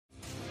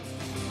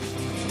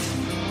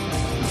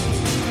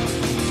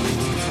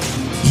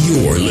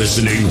You're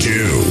listening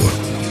to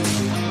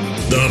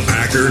the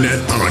Packernet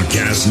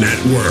Podcast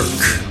Network.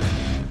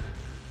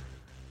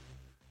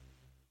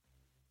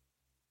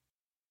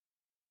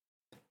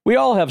 We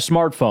all have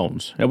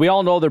smartphones, and we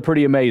all know they're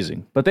pretty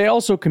amazing, but they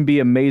also can be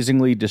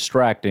amazingly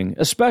distracting,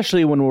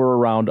 especially when we're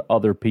around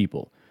other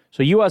people.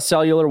 So US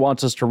Cellular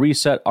wants us to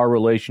reset our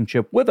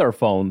relationship with our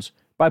phones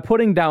by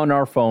putting down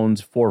our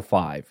phones for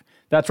 $5.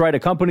 That's right, a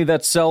company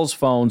that sells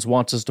phones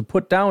wants us to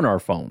put down our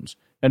phones.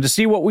 And to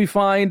see what we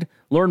find,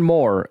 learn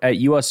more at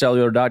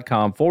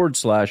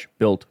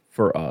uscellular.com/built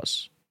for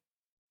us.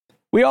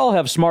 We all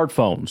have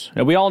smartphones,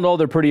 and we all know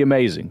they're pretty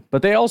amazing,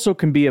 but they also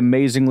can be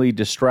amazingly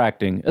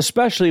distracting,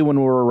 especially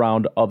when we're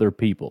around other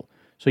people.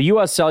 So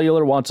US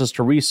Cellular wants us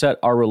to reset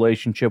our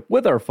relationship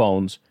with our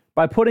phones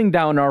by putting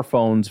down our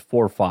phones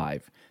for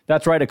 $5.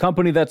 That's right, a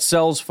company that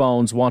sells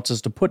phones wants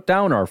us to put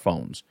down our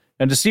phones.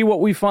 And to see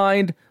what we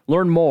find,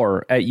 learn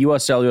more at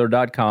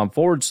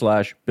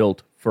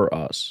uscellular.com/built for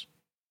us.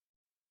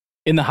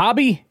 In the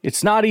hobby,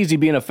 it's not easy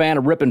being a fan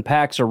of ripping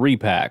packs or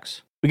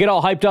repacks. We get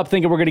all hyped up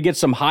thinking we're going to get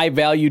some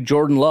high-value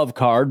Jordan Love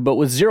card, but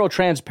with zero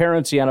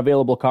transparency on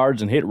available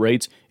cards and hit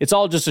rates, it's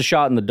all just a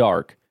shot in the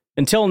dark.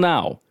 Until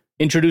now,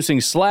 introducing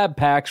slab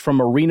packs from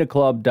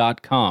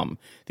arenaclub.com,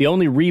 the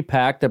only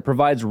repack that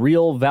provides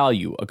real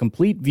value, a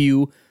complete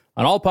view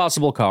on all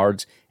possible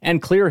cards, and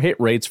clear hit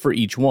rates for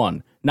each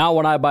one. Now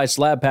when I buy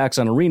slab packs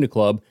on Arena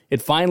Club, it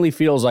finally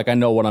feels like I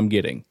know what I'm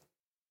getting.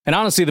 And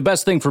honestly, the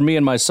best thing for me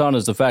and my son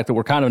is the fact that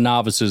we're kind of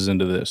novices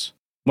into this.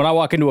 When I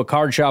walk into a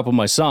card shop with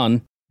my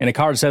son, and a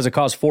card says it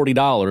costs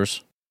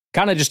 $40,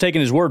 kind of just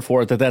taking his word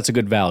for it that that's a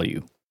good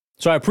value.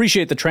 So I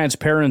appreciate the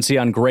transparency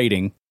on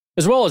grading,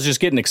 as well as just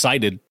getting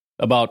excited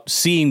about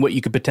seeing what you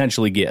could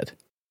potentially get.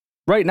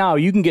 Right now,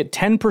 you can get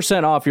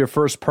 10% off your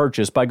first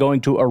purchase by going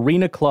to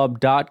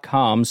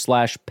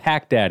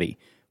arenaclub.com/packdaddy.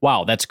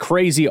 Wow, that's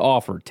crazy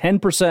offer.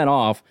 10%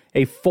 off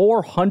a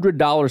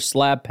 $400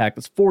 slab pack.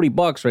 That's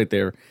 $40 right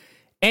there.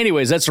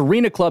 Anyways, that's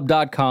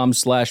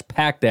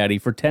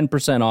arenaclub.com/packdaddy for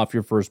 10% off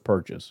your first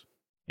purchase.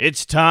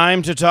 It's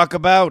time to talk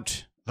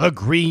about the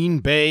Green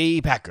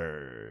Bay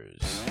Packers.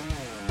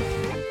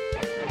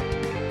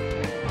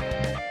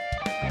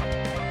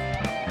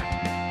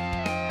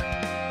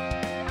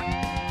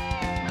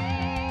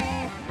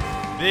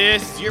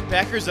 This is your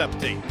Packers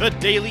Update, the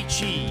Daily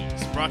Cheese,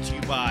 brought to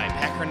you by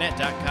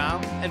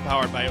Packernet.com and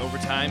powered by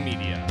Overtime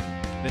Media.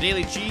 The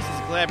Daily Cheese is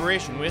a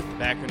collaboration with the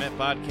Packernet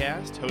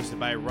Podcast, hosted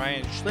by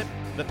Ryan Schlip,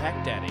 the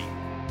Pack Daddy.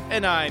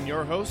 And I'm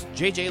your host,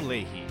 JJ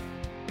Leahy.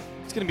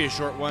 It's going to be a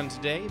short one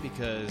today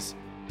because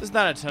there's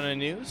not a ton of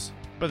news,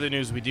 but the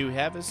news we do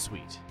have is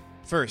sweet.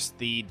 First,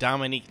 the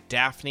Dominique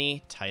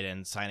Dafney tight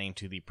end signing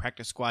to the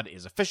practice squad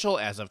is official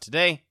as of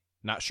today.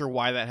 Not sure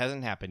why that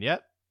hasn't happened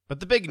yet. But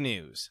the big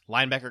news,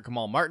 linebacker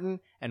Kamal Martin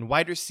and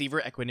wide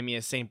receiver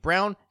Equanimeous St.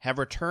 Brown have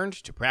returned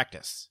to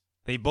practice.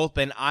 They've both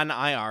been on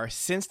IR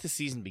since the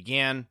season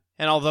began,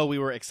 and although we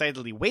were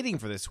excitedly waiting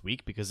for this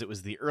week because it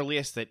was the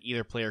earliest that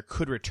either player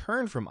could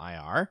return from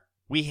IR,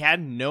 we had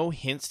no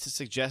hints to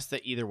suggest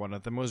that either one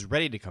of them was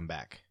ready to come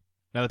back.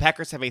 Now the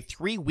Packers have a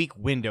 3-week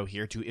window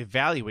here to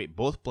evaluate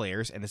both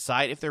players and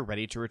decide if they're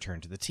ready to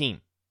return to the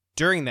team.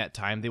 During that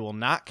time, they will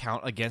not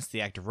count against the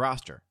active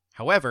roster.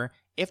 However,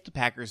 if the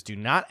Packers do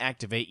not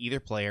activate either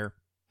player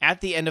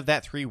at the end of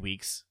that 3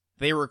 weeks,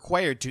 they are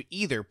required to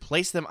either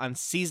place them on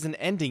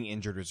season-ending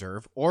injured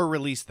reserve or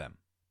release them.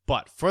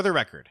 But for the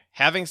record,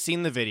 having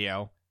seen the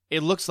video,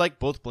 it looks like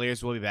both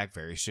players will be back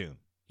very soon.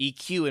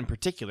 EQ in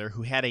particular,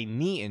 who had a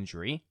knee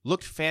injury,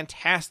 looked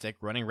fantastic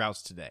running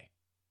routes today.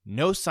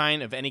 No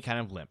sign of any kind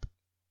of limp.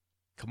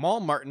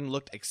 Kamal Martin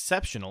looked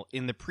exceptional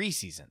in the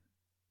preseason,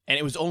 and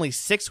it was only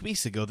 6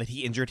 weeks ago that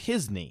he injured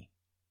his knee.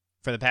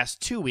 For the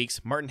past 2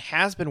 weeks, Martin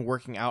has been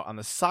working out on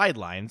the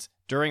sidelines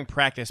during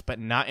practice but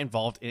not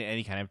involved in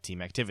any kind of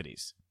team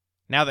activities.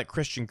 Now that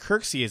Christian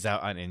Kirksey is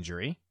out on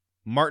injury,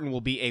 Martin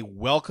will be a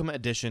welcome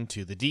addition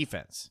to the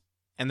defense.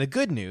 And the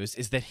good news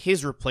is that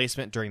his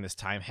replacement during this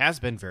time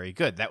has been very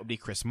good. That would be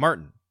Chris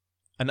Martin,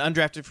 an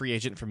undrafted free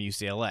agent from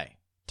UCLA.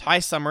 Ty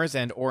Summers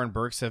and Oren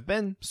Burks have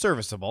been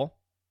serviceable,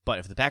 but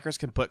if the Packers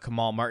can put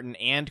Kamal Martin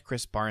and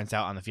Chris Barnes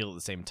out on the field at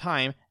the same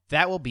time,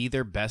 that will be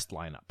their best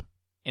lineup.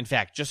 In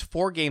fact, just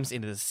 4 games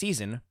into the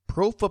season,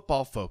 Pro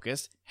Football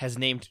Focus has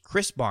named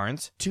Chris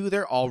Barnes to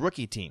their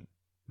all-rookie team.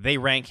 They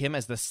rank him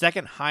as the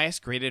second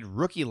highest graded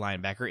rookie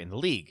linebacker in the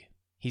league.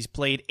 He's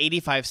played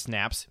 85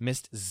 snaps,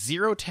 missed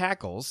 0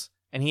 tackles,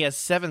 and he has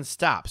 7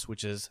 stops,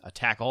 which is a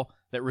tackle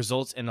that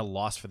results in a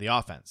loss for the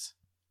offense.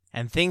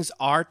 And things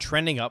are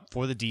trending up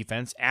for the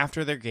defense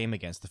after their game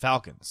against the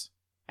Falcons.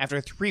 After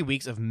 3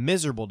 weeks of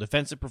miserable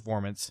defensive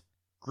performance,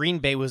 Green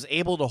Bay was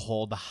able to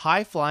hold the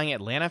high-flying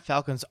Atlanta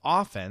Falcons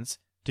offense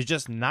to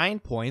just 9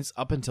 points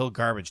up until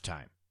garbage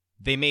time.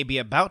 They may be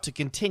about to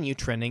continue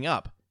trending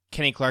up.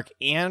 Kenny Clark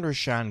and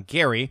Rashawn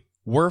Gary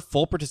were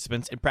full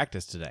participants in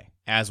practice today,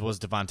 as was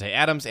Devontae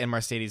Adams and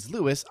Mercedes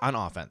Lewis on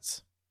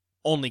offense.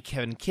 Only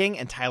Kevin King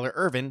and Tyler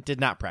Ervin did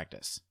not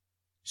practice.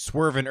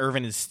 Swervin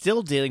Irvin is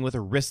still dealing with a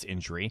wrist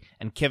injury,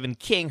 and Kevin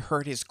King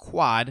hurt his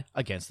quad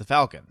against the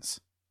Falcons.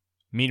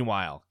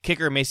 Meanwhile,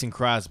 kicker Mason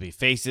Crosby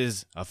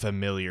faces a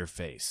familiar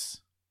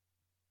face.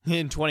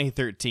 In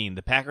 2013,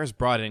 the Packers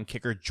brought in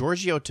kicker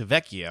Giorgio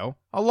Tavecchio,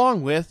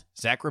 along with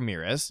Zach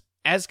Ramirez,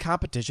 as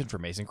competition for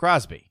Mason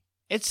Crosby.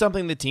 It's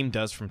something the team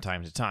does from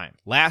time to time.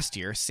 Last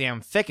year,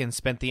 Sam Ficken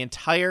spent the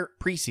entire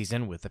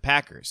preseason with the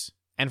Packers,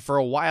 and for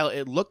a while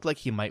it looked like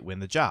he might win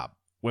the job.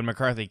 When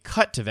McCarthy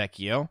cut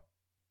Tavecchio,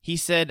 he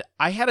said,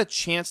 "I had a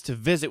chance to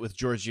visit with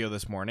Giorgio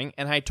this morning,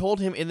 and I told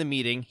him in the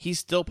meeting he's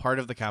still part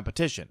of the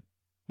competition."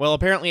 Well,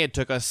 apparently it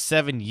took us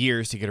 7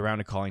 years to get around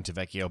to calling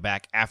Tavecchio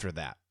back after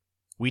that.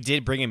 We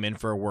did bring him in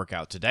for a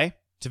workout today.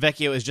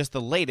 Tavecchio is just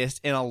the latest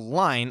in a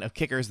line of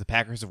kickers the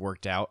Packers have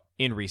worked out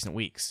in recent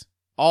weeks.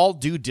 All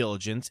due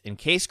diligence in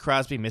case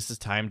Crosby misses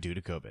time due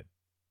to COVID.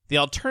 The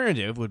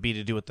alternative would be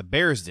to do what the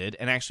Bears did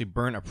and actually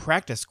burn a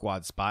practice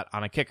squad spot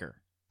on a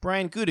kicker.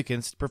 Brian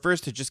Gutekunst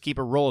prefers to just keep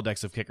a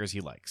Rolodex of kickers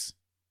he likes.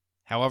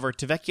 However,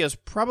 Tavecchio's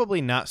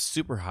probably not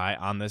super high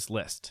on this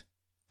list.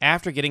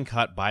 After getting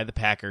cut by the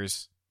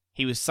Packers,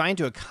 he was signed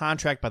to a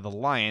contract by the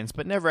Lions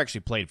but never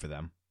actually played for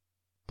them.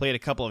 Played a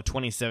couple of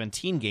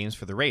 2017 games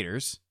for the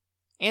Raiders,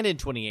 and in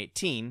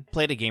 2018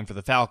 played a game for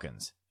the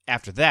Falcons.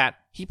 After that,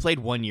 he played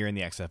 1 year in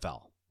the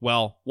XFL.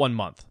 Well, 1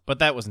 month, but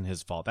that wasn't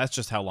his fault. That's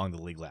just how long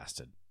the league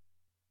lasted.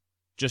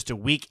 Just a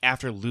week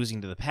after losing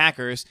to the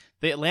Packers,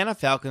 the Atlanta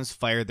Falcons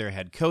fired their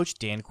head coach,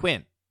 Dan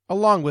Quinn,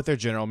 along with their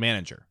general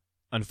manager.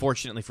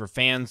 Unfortunately for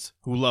fans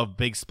who love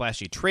big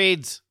splashy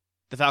trades,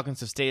 the Falcons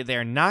have stated they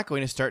are not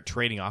going to start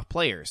trading off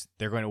players.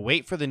 They're going to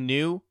wait for the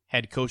new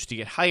head coach to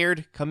get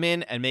hired, come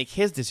in, and make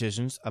his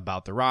decisions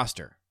about the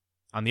roster.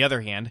 On the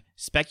other hand,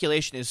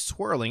 speculation is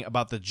swirling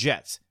about the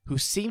Jets, who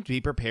seem to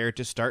be prepared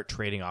to start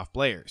trading off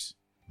players.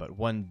 But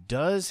one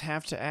does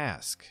have to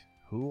ask,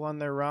 who on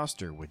their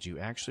roster would you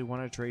actually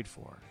want to trade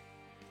for?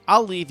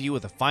 I'll leave you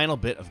with a final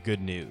bit of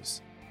good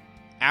news.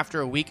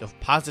 After a week of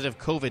positive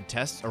COVID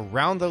tests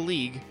around the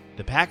league,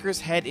 the Packers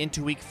head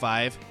into Week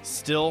 5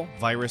 still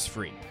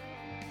virus-free.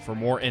 For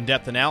more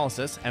in-depth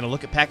analysis and a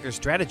look at Packers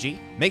strategy,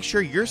 make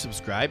sure you're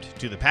subscribed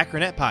to the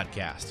Packernet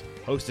Podcast,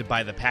 hosted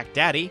by the Pack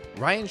Daddy,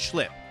 Ryan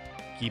Schlip.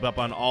 Keep up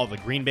on all the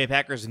Green Bay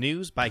Packers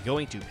news by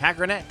going to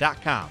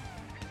Packernet.com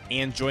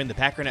and join the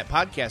Packernet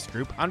Podcast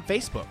group on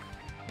Facebook.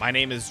 My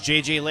name is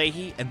JJ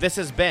Leahy, and this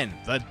has been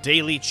The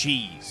Daily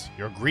Cheese,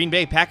 your Green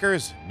Bay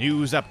Packers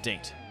news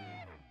update.